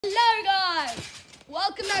Hello guys!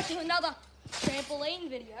 Welcome back to another trampoline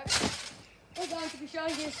video. We're going to be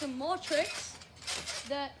showing you some more tricks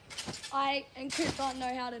that I and Coop don't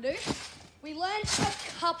know how to do. We learned a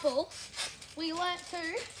couple. We learned two.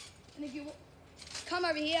 And if you come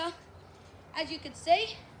over here, as you can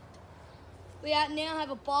see, we now have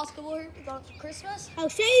a basketball hoop. We got it for Christmas. I'll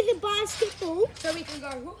show you the basketball. So we can go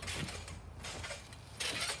whoop.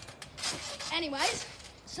 Anyways,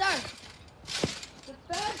 so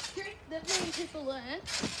the first trick that me and people learn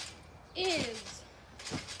is,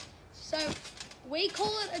 so we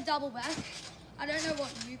call it a double back. I don't know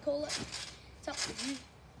what you call it. It's up to you.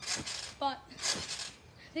 But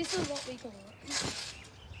this is what we call it.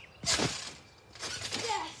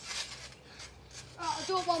 Yes! Alright, I'll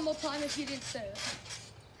do it one more time if you didn't see it.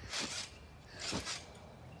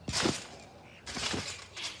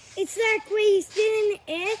 It's like where you sit in the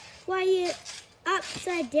air while you're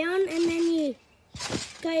upside down and then you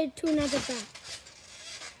go to another back.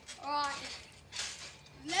 Alright,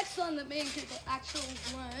 the next one that me and people actually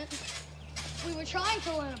learned, we were trying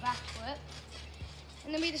to learn a backflip,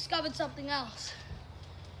 and then we discovered something else.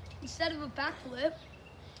 Instead of a backflip,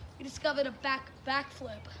 we discovered a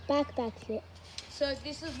backflip. Backflip. So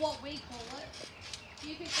this is what we call it.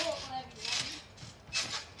 You can call it whatever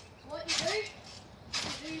you want. So what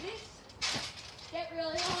you do this, get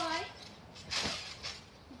really high,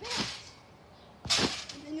 bounce,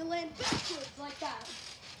 and then you land backwards like that.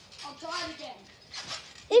 I'll try it again.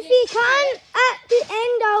 If you can't, at the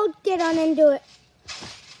end I'll get on and do it.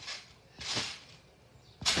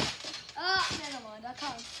 Never mind, I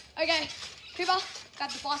can't. Okay, Cooper, grab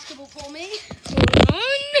the basketball for me.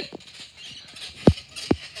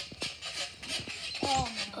 Oh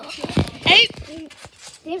my God.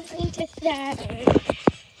 Different to that.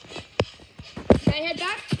 Okay, head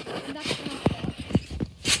back. And that's enough.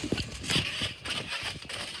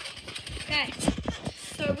 Okay,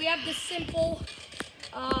 so we have the simple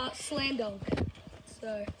slam dunk.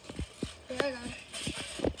 So, there we go.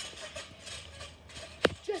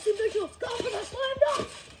 Jesse Mitchell's go for the slam dunk.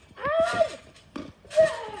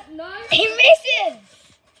 And, no. He misses!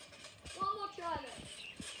 One more try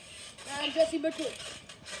then. And Jesse Mitchell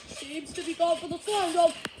seems to be going for the slam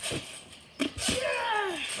dunk.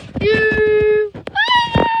 Yeah.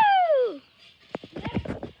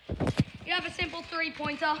 You have a simple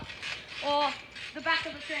three-pointer or the back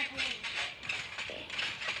of the trampoline.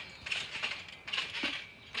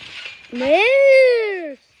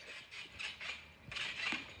 Miss!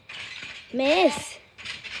 Miss!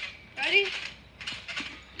 Ready?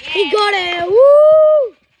 Yeah. He got it!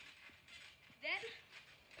 Woo! Then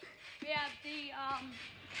we have the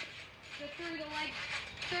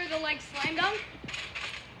through the leg slam dunk.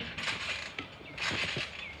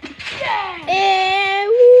 Yeah!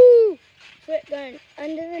 Woo! Foot going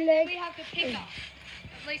under the Then leg. we have the picker.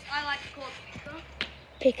 At least I like to call it picker.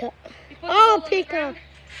 Pick up. You put the ball Oh, on the pick ground. up.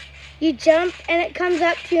 You jump and it comes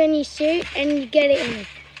up to you and you shoot and you get it in.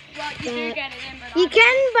 Well, you do get it in, but You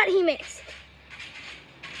can, but he missed.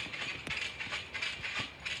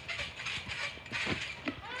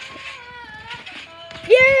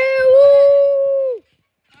 Yeah! Woo!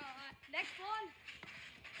 Alright, next one.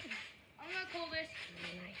 I'm gonna call this.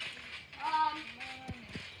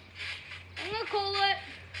 I'm gonna call it.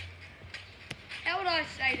 How would I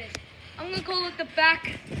say this? I'm gonna call it the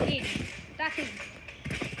back in. Back in.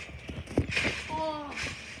 Oh,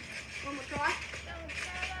 one more try.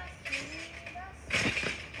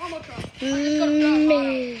 One more try. I just gotta go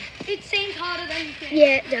harder. It seems harder than you think.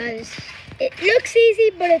 Yeah, it does. It looks easy,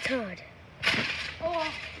 but it's hard. Oh,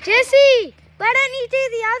 Jesse, why don't you do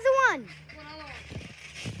the other one? what other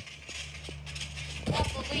one?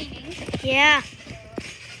 Off the leaning. Yeah.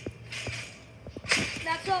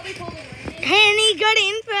 That's what we call the leaning. And he got it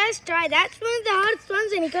in first try. That's one of the hardest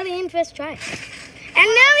ones, and he got it in first try. And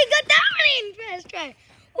now he got that one in first try.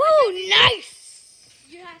 Woo, nice.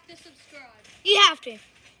 You have to subscribe. You have to. I'm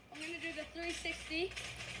gonna do the 360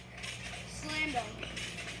 slam dunk.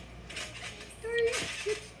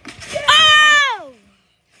 360. Oh!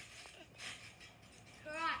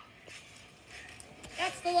 Alright.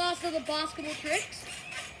 That's the last of the basketball tricks.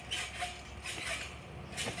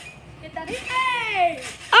 Get that in. Hey!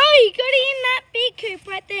 Oh, he got it in that big coop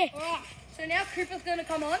right there. Alright. So now Cooper's gonna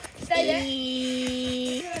come on. Stay there.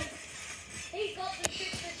 Yeah. He's got some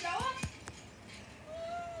tricks to show us.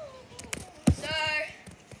 So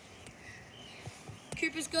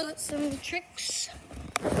Cooper's got some tricks.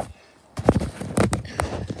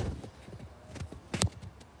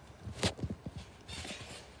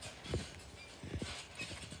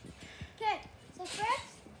 Okay, so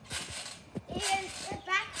first is the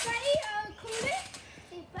back body, I'll call it.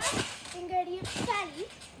 fatty.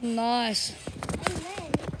 Nice. And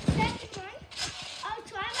then, second one, I'll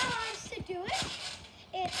try my hardest to do it.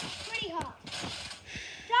 It's pretty hard.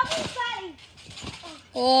 Double fatty.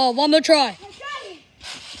 Oh, one more try. I tried it.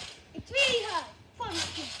 It's really hard.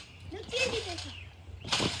 Looks easy this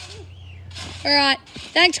time. All right.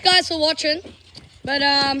 Thanks, guys, for watching. But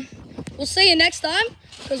we'll see you next time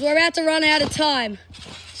because we're about to run out of time.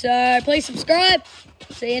 So please subscribe.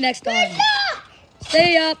 See you next time.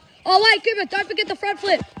 See ya. Oh, wait, Cooper, don't forget the front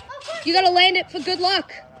flip. You got to land it for good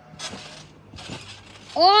luck.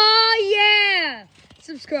 Oh, yeah.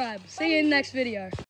 Subscribe. See you in the next video.